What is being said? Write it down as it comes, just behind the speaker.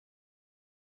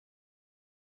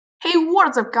Hey,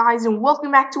 what's up, guys, and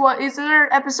welcome back to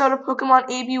another episode of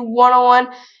Pokemon AB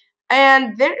 101.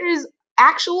 And there is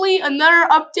actually another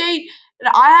update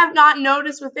that I have not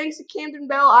noticed, but thanks to Camden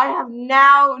Bell, I have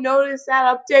now noticed that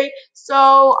update. So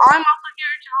I'm also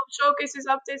here to help showcase this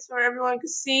update so everyone can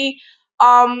see.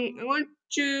 I'm going to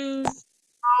choose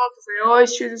because I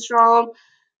always choose a strong.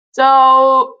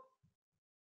 So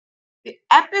the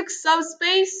EPICS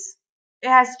subspace, it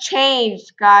has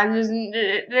changed, guys.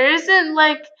 There isn't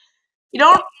like you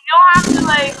don't have to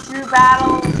do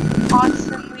battles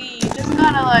constantly. You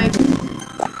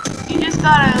just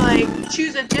gotta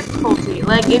choose a difficulty.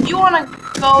 Like if you wanna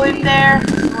go in there,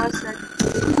 one second.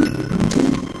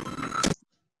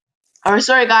 Alright,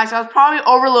 sorry guys, I was probably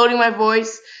overloading my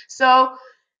voice. So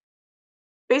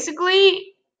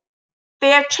basically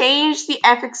they have changed the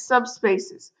epic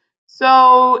subspaces.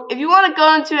 So if you wanna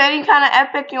go into any kind of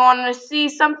epic, you wanna see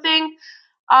something,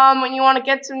 when you wanna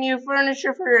get some new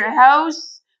furniture for your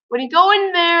house. When you go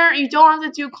in there, you don't have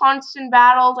to do constant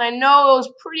battles. I know it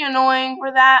was pretty annoying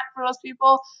for those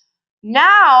people.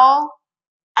 Now,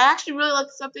 I actually really like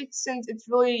this update since it's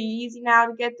really easy now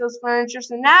to get those furniture.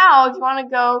 So now, if you want to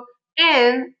go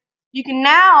in, you can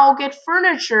now get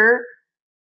furniture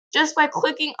just by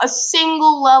clicking a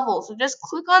single level. So just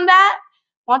click on that.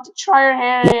 Want to try your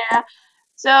hand? Yeah.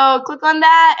 So click on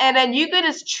that, and then you can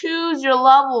just choose your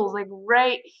levels, like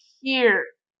right here.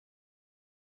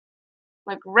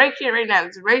 Like right here, right now.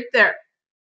 It's right there.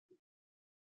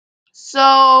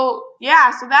 So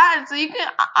yeah, so you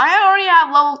can. I already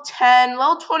have level 10.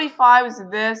 Level 25 is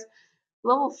this.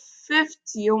 Level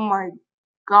 50. Oh my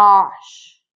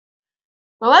gosh.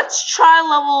 But let's try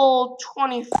level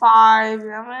 25. I'm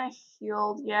not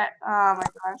healed yet. Oh my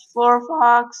gosh. Floor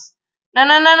Fox. No.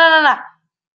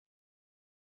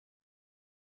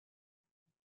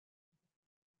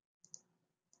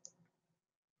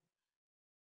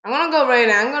 I'm gonna go right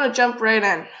in. I'm gonna jump right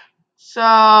in. So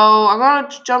I'm gonna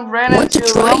jump right into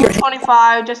level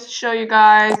 25 just to show you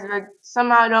guys. Like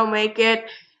somehow I don't make it,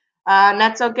 and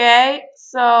that's okay.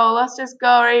 So let's just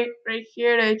go right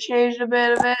here. They changed a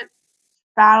bit of it.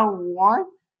 Battle 1.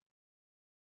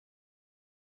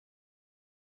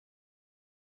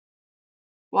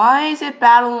 Why is it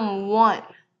Battle 1?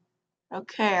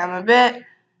 Okay, I'm a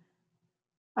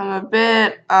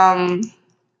bit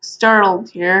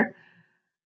startled here.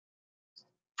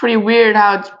 Pretty weird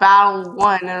how it's Battle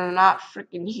 1 and I'm not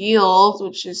freaking healed,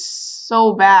 which is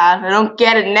so bad. If I don't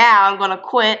get it now, I'm gonna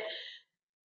quit.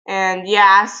 And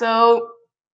yeah, so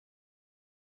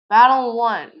Battle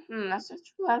 1. That's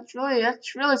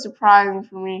really surprising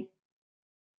for me.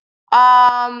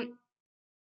 Okay,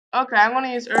 I'm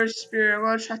gonna use Earth Spirit. I'm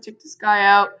gonna try to take this guy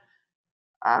out.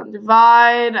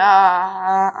 Divide.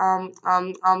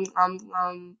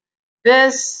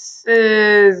 This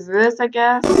is this, I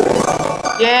guess.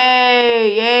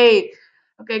 Yay!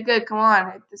 Okay, good. Come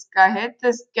on, hit this guy. Hit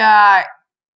this guy.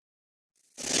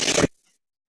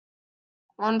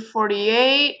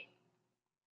 148.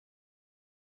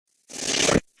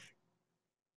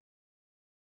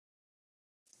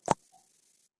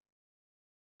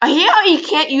 I hate how you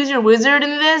can't use your wizard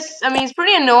in this. I mean, it's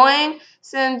pretty annoying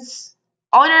since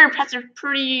all your pets are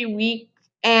pretty weak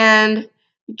and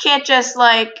you can't just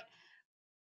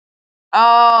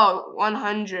oh,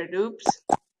 100. Oops.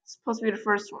 It's supposed to be the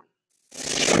first one.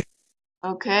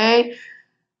 Okay.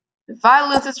 If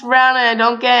I lose this round and I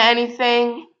don't get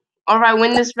anything, or if I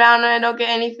win this round and I don't get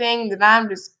anything, then I'm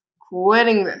just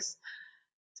quitting this.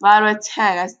 Divided by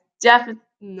 10. That's definitely.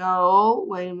 No.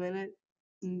 Wait a minute.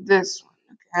 This one.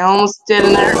 Okay, I almost did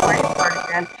another great part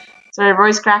again. Sorry,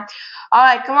 voice crack.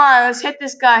 Alright, come on. Let's hit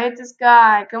this guy. Hit this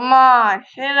guy. Come on.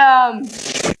 Hit him.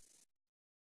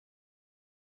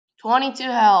 22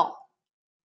 health.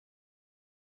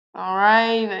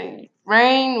 Alright.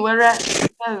 Rain. Where at?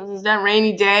 Is that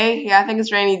rainy day? Yeah, I think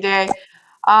it's rainy day.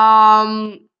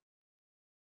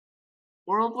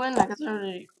 Whirlwind? I guess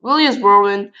we'll use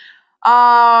Whirlwind.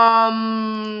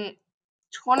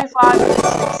 25,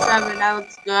 67, that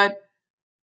looks good.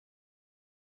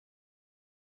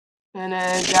 And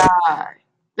then die.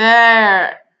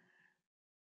 There.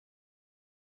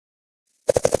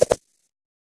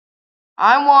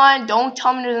 I won. Don't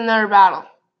tell me there's another battle.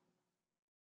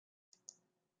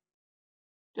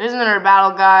 There's another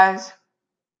battle, guys.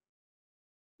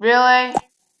 Really?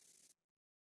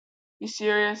 You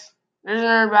serious? There's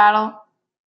another battle?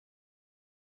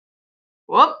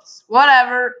 Whoops.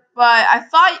 Whatever. But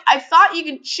I thought you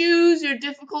could choose your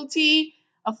difficulty.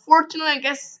 Unfortunately, I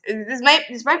guess this might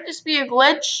just be a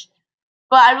glitch.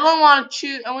 But I really want to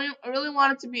choose. I really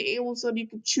want it to be able so that you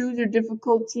can choose your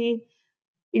difficulty.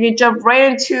 You can jump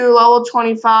right into level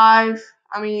 25.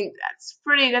 I mean, that's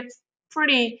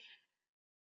pretty.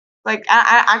 Like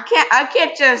I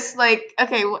can't just like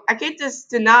okay, I can't just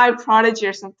deny Prodigy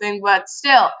or something, but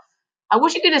still, I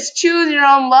wish you could just choose your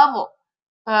own level,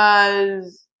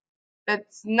 cause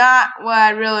that's not what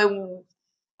I really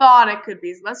thought it could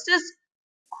be. So let's just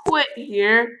quit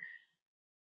here.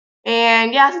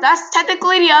 And yeah, so that's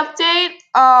technically the update.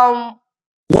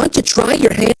 Want to try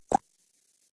your hand?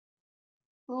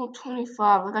 Level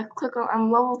 25. Like I click on,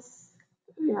 I'm level.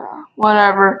 Yeah,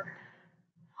 whatever.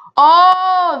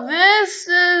 Oh, this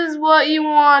is what you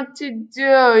want to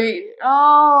do.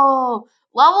 Oh,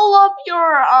 level up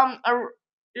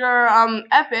your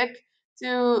epic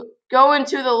to go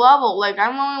into the level. Like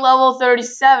I'm only level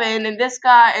 37, and this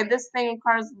thing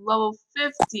requires level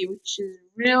 50, which is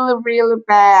really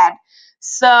bad.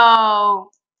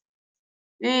 So,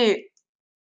 yeah.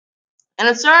 And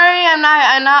I'm sorry I'm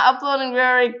not uploading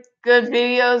very good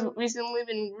videos recently.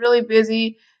 Been really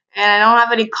busy, and I don't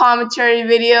have any commentary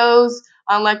videos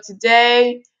unlike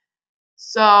today.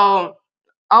 So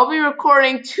I'll be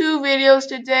recording 2 videos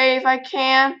today if I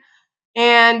can.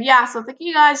 And yeah, so thank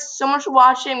you guys so much for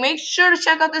watching. Make sure to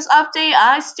check out this update.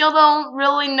 I still don't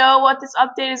really know what this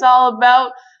update is all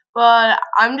about, but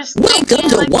I'm just thinking Welcome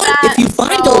to like one. that. If you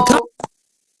find a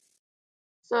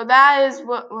So that is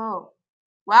what. Whoa,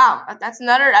 wow, that's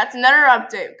another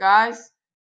update, guys.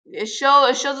 It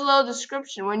shows a little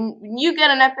description. When you get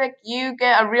an epic, you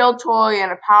get a real toy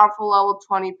and a powerful level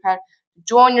 20 pet to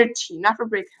join your team. Not for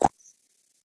Big Hex.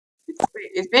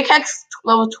 Is Big Hex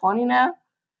level 20 now?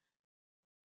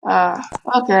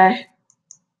 Okay.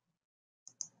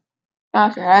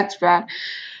 Okay, that's bad.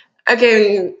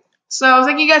 Okay, so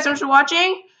thank you guys so much for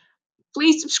watching.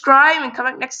 Please subscribe and come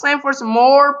back next time for some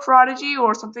more Prodigy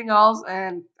or something else.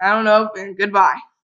 And I don't know. And goodbye.